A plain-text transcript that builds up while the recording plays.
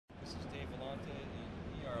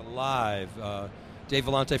Live. Dave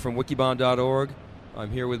Vellante from wikibon.org. I'm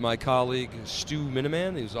here with my colleague Stu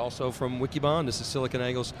Miniman, who's also from Wikibon. This is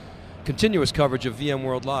SiliconAngle's continuous coverage of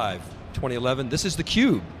VMworld Live 2011. This is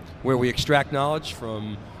theCUBE, where we extract knowledge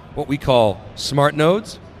from what we call smart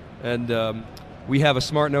nodes. And we have a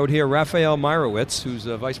smart node here, Raphael Meyerowitz, who's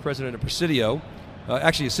Vice President of Presidio.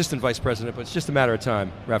 Actually Assistant Vice President, but it's just a matter of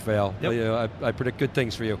time, Raphael. Yep. I predict good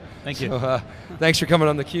things for you. Thank you. So, thanks for coming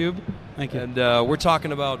on theCUBE. Thank you. And we're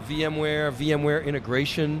talking about VMware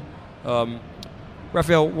integration.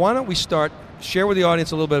 Raphael, why don't we share with the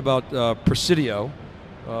audience a little bit about Presidio,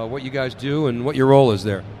 what you guys do and what your role is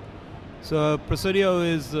there. So Presidio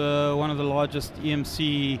is one of the largest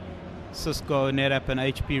EMC, Cisco, NetApp and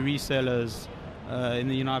HP resellers in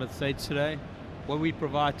the United States today. What we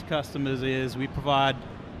provide to customers is we provide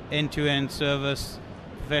end-to-end service,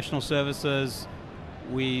 professional services.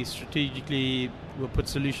 We strategically will put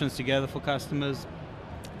solutions together for customers.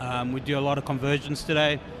 We do a lot of convergence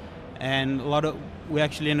today, and we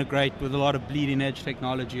actually integrate with a lot of bleeding edge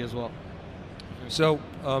technology as well. So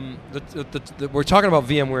we're talking about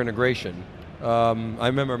VMware integration. I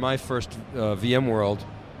remember my first VMworld,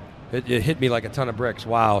 it hit me like a ton of bricks.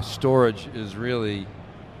 Wow, storage is really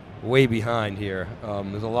way behind here.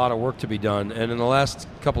 There's a lot of work to be done, and in the last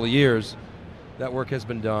couple of years, that work has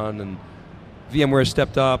been done, and VMware has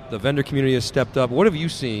stepped up, the vendor community has stepped up. What have you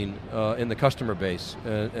seen in the customer base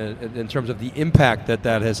in terms of the impact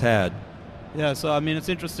that has had? Yeah, so I mean, it's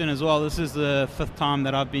interesting as well. This is the 5th time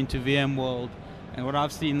that I've been to VMworld, and what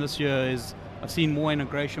I've seen this year is I've seen more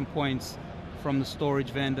integration points from the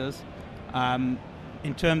storage vendors.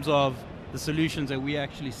 In terms of the solutions that we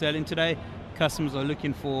actually sell in today, customers are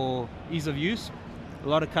looking for ease of use. A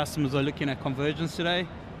lot of customers are looking at convergence today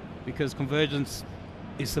because convergence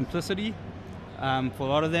is simplicity. For a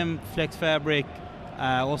lot of them, Flex Fabric,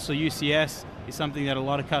 also UCS is something that a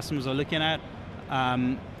lot of customers are looking at.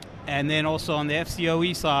 And then also on the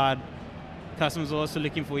FCOE side, customers are also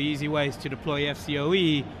looking for easy ways to deploy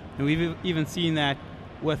FCOE. And we've even seen that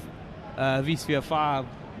with vSphere 5,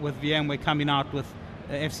 with VMware coming out with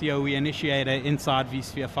FCOE initiator inside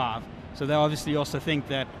vSphere 5. So they obviously also think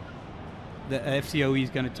that the FCOE is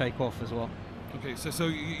going to take off as well. Okay, so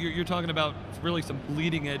you're talking about really some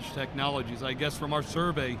bleeding edge technologies. I guess from our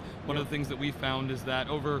survey, one of the things that we found is that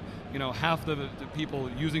over half the people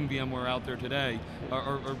using VMware out there today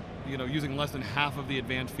are using less than half of the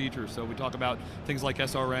advanced features. So we talk about things like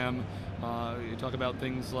SRM, you talk about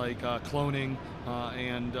things like cloning,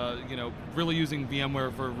 and really using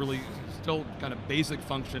VMware for really still kind of basic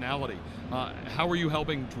functionality. How are you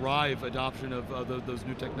helping drive adoption of those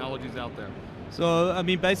new technologies out there? So, I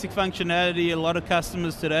mean, basic functionality, a lot of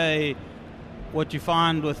customers today, what you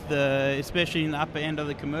find with especially in the upper end of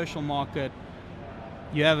the commercial market,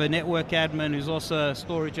 you have a network admin who's also a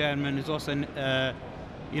storage admin, who's also a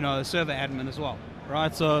server admin as well,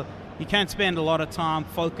 right? So you can't spend a lot of time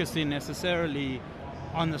focusing necessarily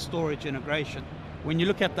on the storage integration. When you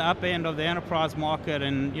look at the upper end of the enterprise market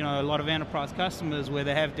and a lot of enterprise customers where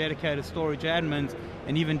they have dedicated storage admins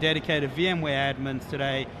and even dedicated VMware admins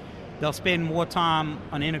today, they'll spend more time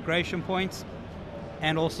on integration points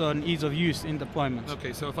and also on ease of use in deployments.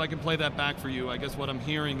 Okay, so if I can play that back for you, I guess what I'm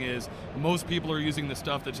hearing is most people are using the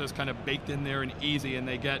stuff that's just kind of baked in there and easy and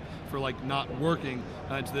they get for like not working.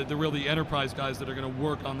 It's the really enterprise guys that are going to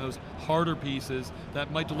work on those harder pieces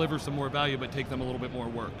that might deliver some more value but take them a little bit more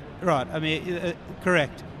work. Right, I mean,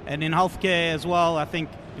 correct. And in healthcare as well, I think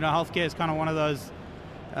healthcare is kind of one of those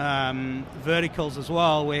verticals as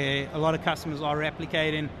well where a lot of customers are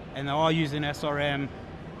replicating and they are using SRM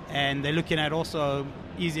and they're looking at also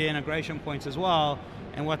easier integration points as well.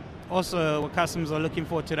 And what customers are looking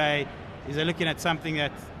for today is they're looking at something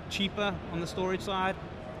that's cheaper on the storage side,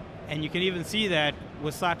 and you can even see that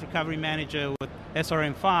with Site Recovery Manager with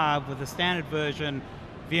SRM 5 with the standard version.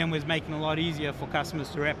 VMware is making it a lot easier for customers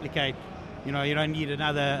to replicate. You don't need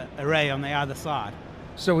another array on the other side.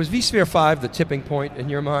 So is vSphere 5 the tipping point in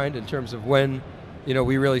your mind in terms of when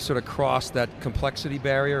we really sort of cross that complexity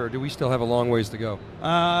barrier, or do we still have a long ways to go?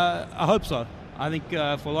 I hope so. I think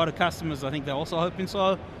for a lot of customers, I think they're also hoping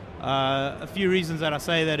so. A few reasons that I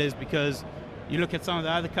say that is because you look at some of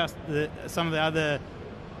the other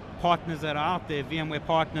partners that are out there, VMware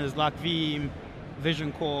partners like Veeam,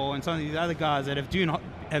 Vision Core, and some of these other guys that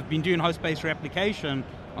have been doing host-based replication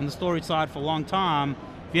on the storage side for a long time.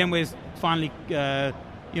 VMware's finally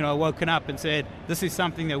woken up and said, this is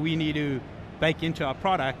something that we need to bake into our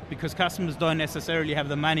product because customers don't necessarily have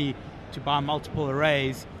the money to buy multiple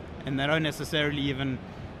arrays, and they don't necessarily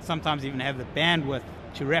sometimes even have the bandwidth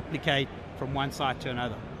to replicate from one site to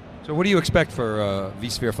another. So what do you expect for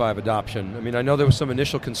vSphere 5 adoption? I mean, I know there was some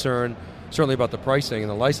initial concern, certainly about the pricing and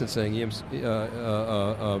the licensing.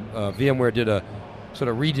 VMware did a sort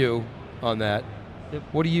of redo on that. Yep.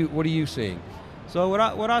 What are you seeing? So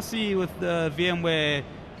what I see with the VMware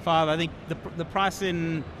 5, I think the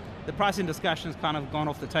pricing discussion's kind of gone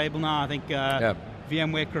off the table now. I think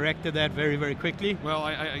VMware corrected that very, very quickly. Well,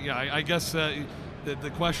 I guess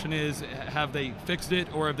the question is, have they fixed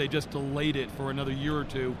it, or have they just delayed it for another year or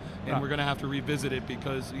two, and we're going to have to revisit it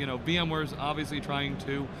because VMware's obviously trying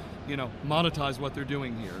to monetize what they're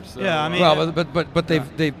doing here. So, yeah, I mean, well,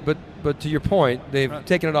 but to your point, they've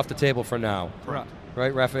taken it off the table for now. Right.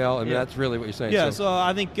 Right, Raphael? I mean, that's really what you're saying. Yeah, so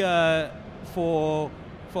I think I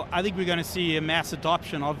think we're going to see a mass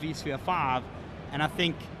adoption of vSphere 5, and I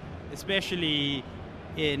think especially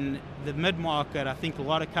in the mid-market, I think a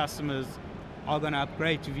lot of customers are going to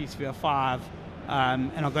upgrade to vSphere 5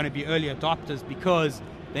 and are going to be early adopters because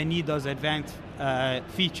they need those advanced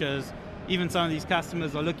features. Even some of these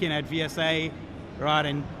customers are looking at VSA, right,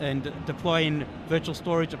 and deploying virtual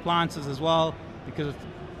storage appliances as well, because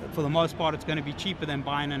for the most part it's going to be cheaper than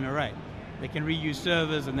buying an array. They can reuse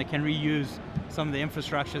servers and they can reuse some of the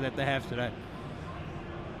infrastructure that they have today.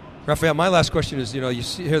 Raphael, my last question is, you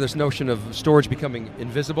hear this notion of storage becoming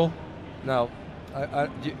invisible. Now,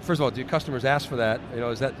 first of all, do customers ask for that?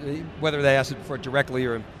 Is that whether they ask for it directly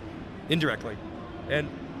or indirectly? And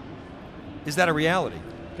is that a reality?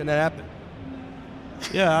 Can that happen?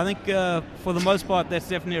 Yeah, I think for the most part that's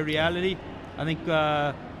definitely a reality. I think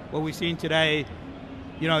what we're seeing today,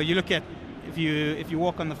 you look at, if you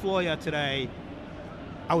walk on the floor here today,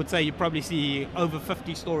 I would say you probably see over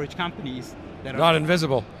 50 storage companies that are not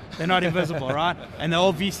invisible. They're not invisible, right? And they're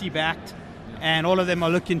all VC backed, and all of them are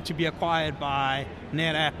looking to be acquired by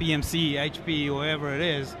NetApp, EMC, HP, or whoever it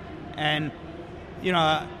is. And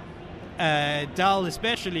Dell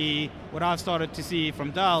especially, what I've started to see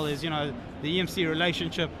from Dell is, the EMC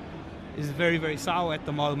relationship is very, very sour at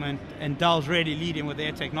the moment, and Dell's really leading with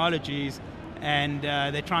their technologies, and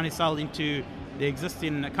they're trying to sell into the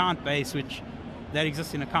existing account base, which that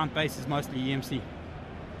existing account base is mostly EMC.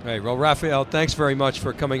 Right, well, Raphael, thanks very much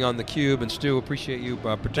for coming on theCUBE, and Stu, appreciate you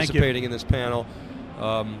participating in this panel.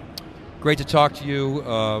 Great to talk to you.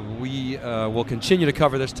 We will continue to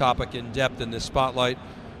cover this topic in depth in this spotlight,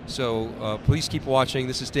 so please keep watching.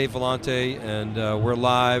 This is Dave Vellante, and we're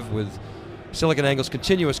live with SiliconAngle's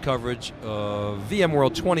continuous coverage of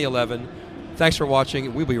VMworld 2011. Thanks for watching,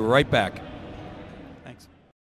 and we'll be right back.